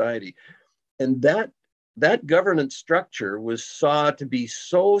in society. And that governance structure was saw to be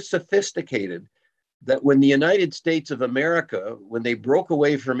so sophisticated that when the United States of America, when they broke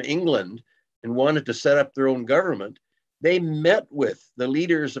away from England and wanted to set up their own government, they met with the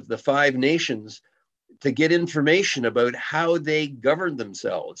leaders of the 5 nations to get information about how they governed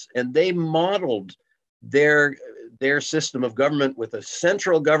themselves. And they modeled their system of government with a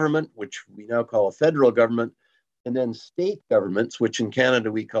central government, which we now call a federal government, and then state governments, which in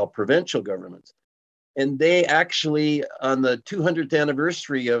Canada we call provincial governments. And they actually, on the 200th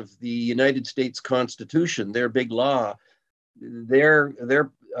anniversary of the United States Constitution, their big law, their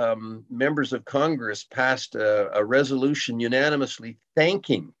members of Congress passed a resolution unanimously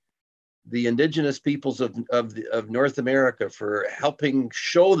thanking the Indigenous peoples of North America for helping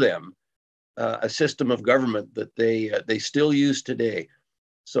show them a system of government that they still use today.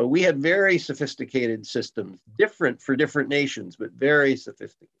 So we had very sophisticated systems, different for different nations, but very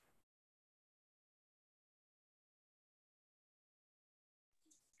sophisticated.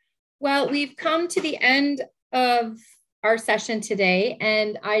 Well, we've come to the end of our session today,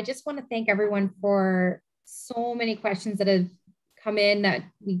 and I just want to thank everyone for so many questions that have come in that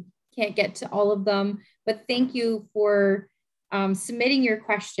we can't get to all of them, but thank you for submitting your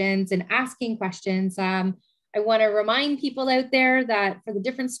questions and asking questions. I want to remind people out there that for the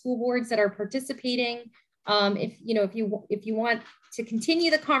different school boards that are participating, if you want to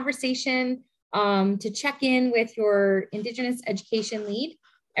continue the conversation, to check in with your Indigenous education lead.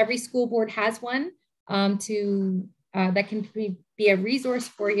 Every school board has one that can be a resource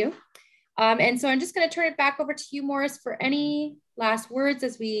for you. And so I'm just going to turn it back over to you, Maurice, for any last words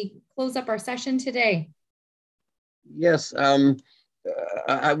as we close up our session today. Yes,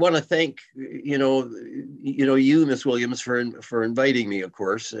 I want to thank you, Ms. Williams, for inviting me, of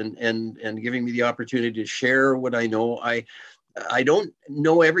course, and giving me the opportunity to share what I know. I don't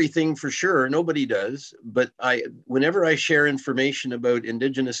know everything for sure. Nobody does. But whenever I share information about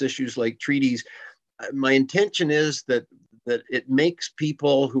Indigenous issues like treaties, my intention is that it makes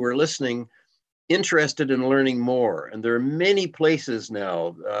people who are listening interested in learning more. And there are many places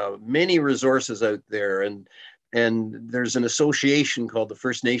now, many resources out there. And there's an association called the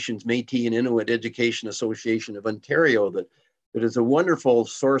First Nations, Métis and Inuit Education Association of Ontario that is a wonderful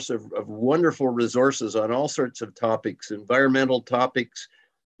source of wonderful resources on all sorts of topics, environmental topics,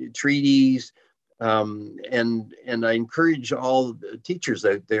 treaties, and I encourage all teachers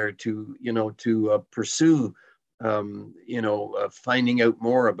out there to pursue finding out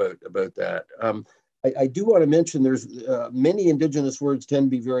more about that. I do want to mention there's many Indigenous words tend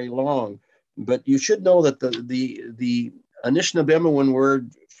to be very long, but you should know that the Anishinaabemowin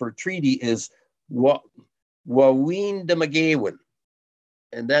word for treaty is Waween de Magawin,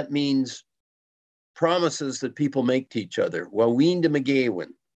 and that means promises that people make to each other. Waween de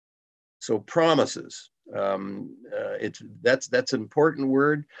Magawin. So promises. That's an important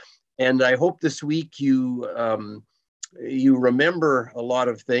word, and I hope this week you remember a lot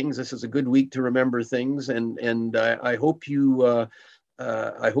of things. This is a good week to remember things, and I hope you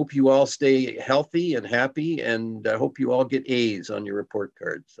all stay healthy and happy, and I hope you all get A's on your report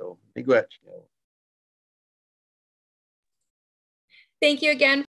card. So, miigwech. Thank you again